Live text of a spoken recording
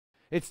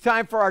It's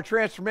time for our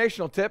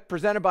transformational tip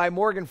presented by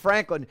Morgan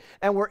Franklin.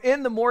 And we're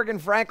in the Morgan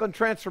Franklin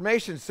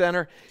Transformation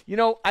Center. You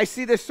know, I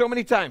see this so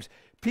many times.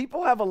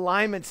 People have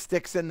alignment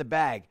sticks in the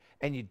bag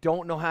and you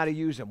don't know how to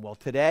use them. Well,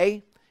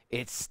 today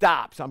it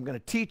stops. I'm going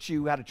to teach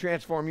you how to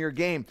transform your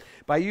game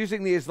by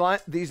using these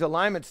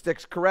alignment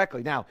sticks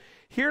correctly. Now,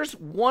 here's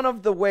one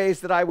of the ways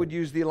that I would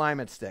use the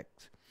alignment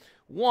sticks.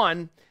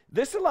 One,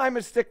 this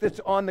alignment stick that's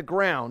on the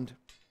ground,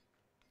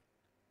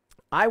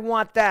 I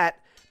want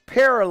that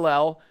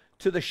parallel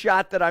to the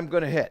shot that I'm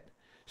going to hit.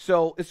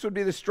 So this would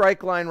be the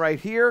strike line right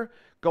here,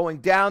 going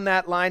down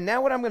that line.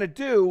 Now what I'm going to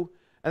do,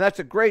 and that's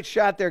a great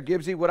shot there,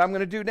 Gibbsy, what I'm going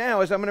to do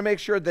now is I'm going to make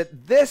sure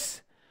that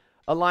this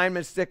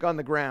alignment stick on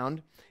the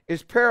ground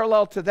is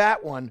parallel to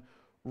that one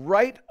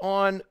right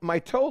on my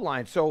toe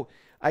line. So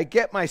I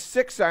get my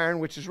 6-iron,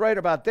 which is right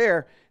about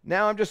there.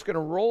 Now I'm just going to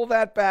roll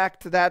that back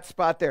to that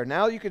spot there.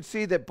 Now you can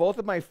see that both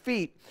of my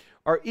feet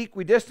are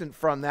equidistant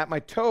from that. My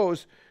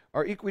toes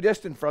are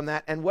equidistant from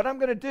that. And what I'm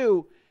going to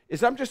do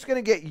is I'm just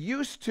going to get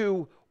used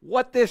to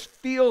what this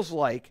feels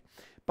like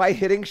by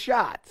hitting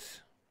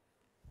shots.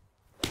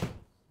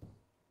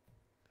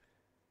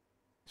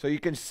 So you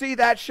can see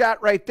that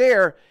shot right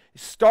there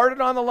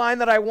started on the line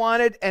that I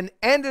wanted and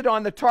ended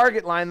on the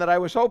target line that I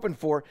was hoping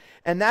for,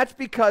 and that's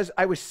because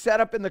I was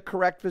set up in the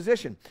correct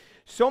position.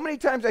 So many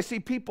times I see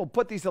people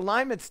put these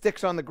alignment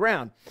sticks on the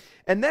ground,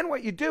 and then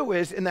what you do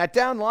is, in that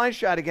down line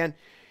shot again,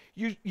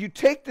 you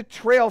take the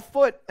trail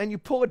foot and you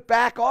pull it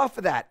back off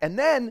of that. And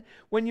then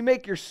when you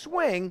make your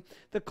swing,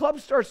 the club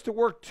starts to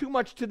work too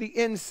much to the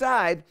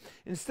inside.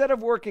 Instead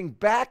of working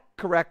back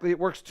correctly, it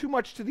works too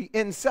much to the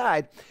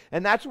inside.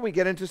 And that's when we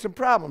get into some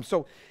problems.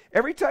 So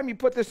every time you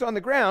put this on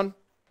the ground,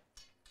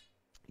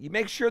 you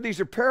make sure these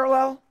are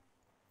parallel.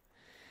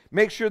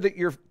 Make sure that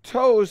your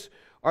toes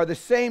are the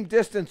same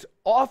distance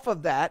off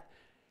of that.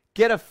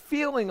 Get a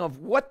feeling of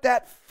what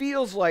that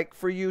feels like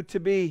for you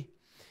to be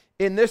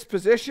in this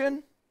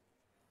position.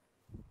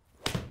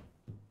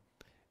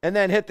 And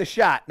then hit the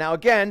shot. Now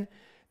again,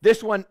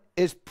 this one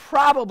is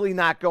probably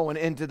not going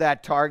into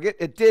that target.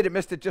 It did, it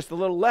missed it just a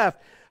little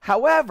left.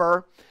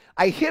 However,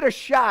 I hit a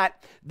shot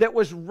that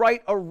was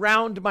right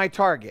around my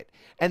target.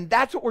 And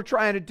that's what we're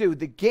trying to do.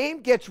 The game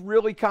gets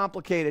really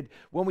complicated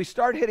when we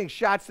start hitting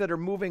shots that are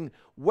moving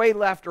way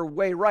left or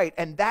way right.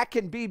 And that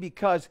can be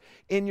because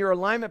in your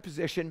alignment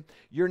position,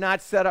 you're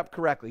not set up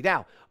correctly.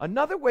 Now,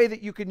 another way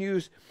that you can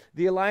use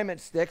the alignment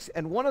sticks,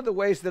 and one of the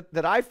ways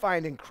that I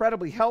find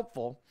incredibly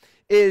helpful,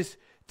 is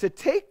to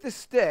take the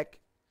stick,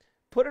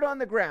 put it on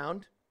the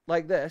ground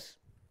like this.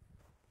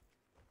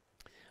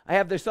 I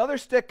have this other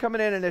stick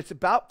coming in and it's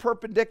about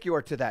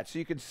perpendicular to that. So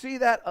you can see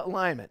that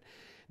alignment.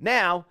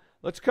 Now,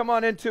 let's come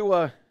on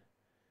into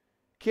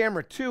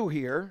camera 2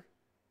 here.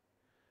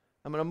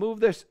 I'm going to move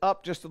this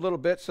up just a little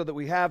bit so that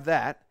we have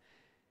that.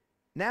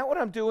 Now what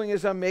I'm doing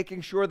is I'm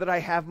making sure that I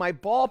have my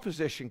ball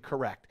position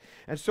correct.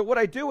 And so what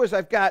I do is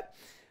I've got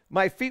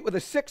my feet with a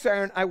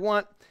 6-iron. I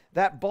want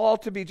that ball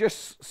to be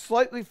just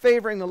slightly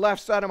favoring the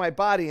left side of my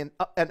body. And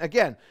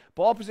again,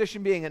 ball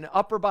position being an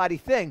upper body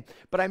thing,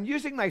 but I'm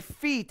using my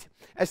feet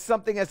as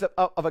something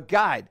of a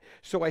guide.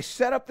 So I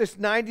set up this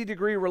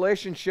 90-degree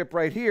relationship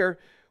right here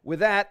with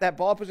that. That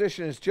ball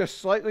position is just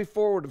slightly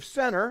forward of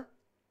center.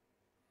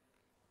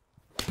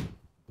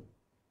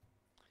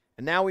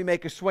 And now we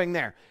make a swing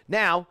there.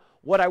 Now,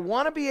 what I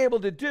want to be able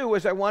to do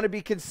is I want to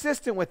be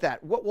consistent with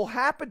that. What will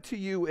happen to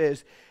you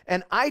is,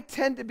 and I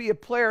tend to be a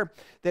player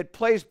that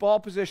plays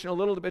ball position a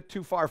little bit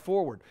too far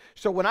forward.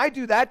 So when I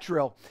do that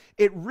drill,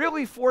 it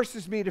really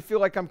forces me to feel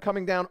like I'm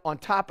coming down on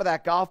top of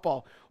that golf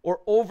ball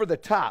or over the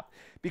top.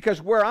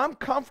 Because where I'm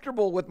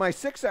comfortable with my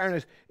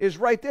 6-iron is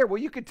right there.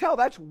 Well, you can tell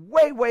that's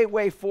way, way,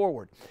 way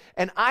forward.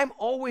 And I'm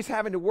always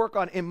having to work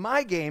on, in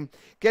my game,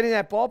 getting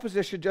that ball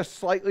position just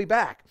slightly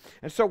back.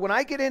 And so when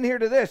I get in here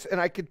to this,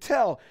 and I can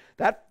tell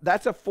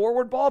that's a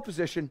forward ball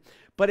position,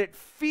 but it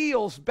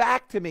feels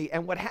back to me.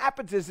 And what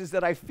happens is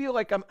that I feel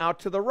like I'm out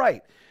to the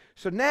right.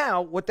 So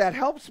now what that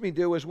helps me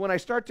do is when I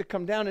start to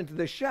come down into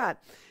this shot,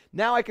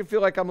 now I can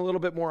feel like I'm a little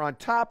bit more on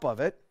top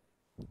of it.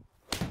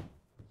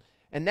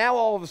 And now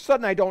all of a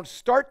sudden I don't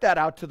start that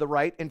out to the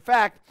right. In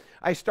fact,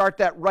 I start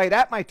that right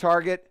at my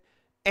target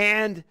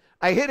and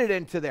I hit it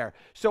into there.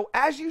 So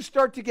as you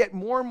start to get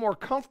more and more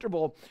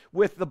comfortable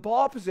with the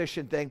ball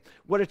position thing,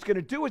 what it's going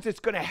to do is it's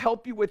going to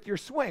help you with your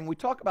swing. We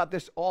talk about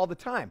this all the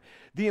time.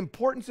 The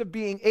importance of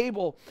being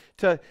able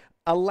to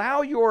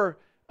allow your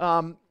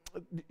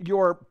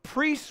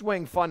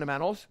pre-swing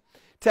fundamentals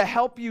to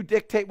help you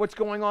dictate what's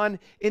going on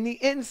in the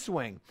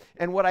in-swing.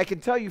 And what I can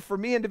tell you for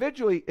me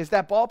individually is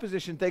that ball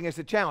position thing is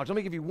a challenge. Let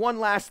me give you one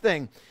last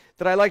thing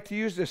that I like to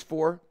use this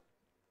for,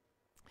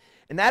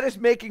 and that is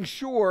making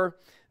sure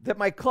that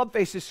my club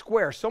face is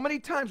square. So many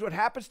times what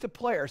happens to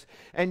players,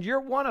 and you're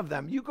one of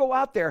them, you go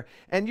out there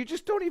and you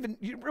just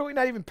you're really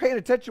not even paying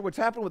attention to what's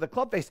happening with the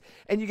club face,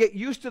 and you get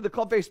used to the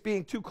club face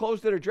being too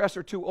closed at address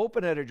or too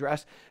open at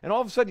address, and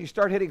all of a sudden you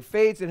start hitting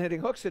fades and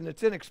hitting hooks, and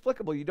it's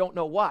inexplicable. You don't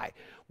know why.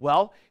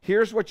 Well,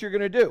 here's what you're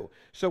going to do.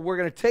 So we're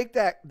going to take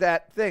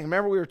that thing.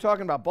 Remember, we were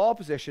talking about ball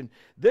position.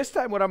 This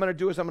time what I'm going to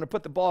do is I'm going to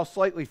put the ball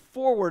slightly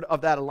forward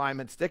of that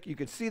alignment stick. You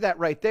can see that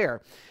right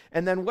there.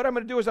 And then what I'm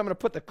going to do is I'm going to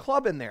put the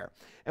club in there.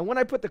 And when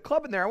I put the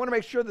club in there, I want to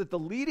make sure that the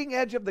leading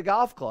edge of the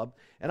golf club,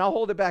 and I'll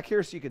hold it back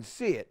here so you can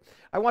see it,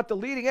 I want the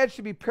leading edge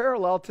to be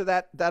parallel to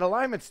that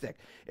alignment stick.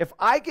 If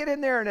I get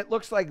in there and it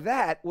looks like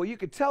that, well, you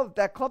could tell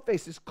that club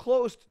face is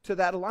closed to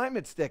that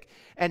alignment stick,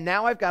 and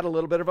now I've got a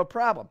little bit of a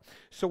problem.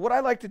 So what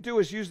I like to do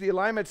is use the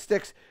alignment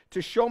sticks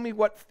to show me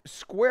what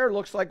square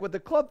looks like with the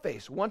club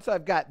face. Once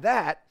I've got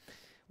that,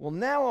 well,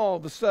 now all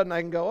of a sudden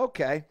I can go,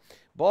 okay,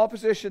 ball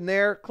position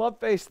there, club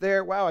face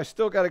there. Wow, I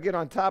still got to get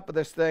on top of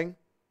this thing.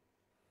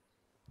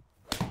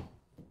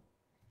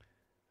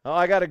 Oh,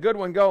 I got a good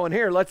one going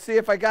here. Let's see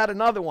if I got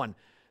another one.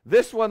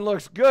 This one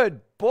looks good.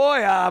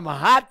 Boy, I'm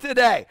hot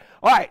today.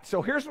 All right,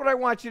 so here's what I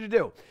want you to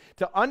do.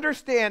 To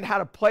understand how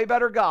to play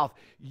better golf,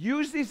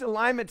 use these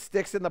alignment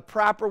sticks in the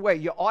proper way.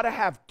 You ought to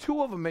have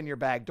 2 of them in your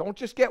bag. Don't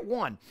just get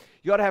one.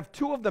 You ought to have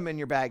 2 of them in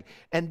your bag.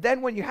 And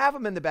then when you have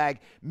them in the bag,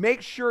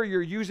 make sure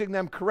you're using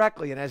them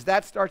correctly. And as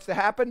that starts to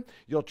happen,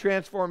 you'll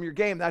transform your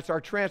game. That's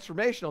our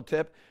transformational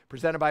tip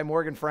presented by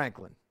Morgan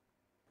Franklin.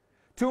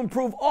 To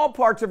improve all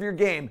parts of your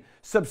game,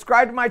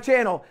 subscribe to my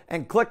channel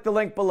and click the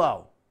link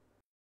below.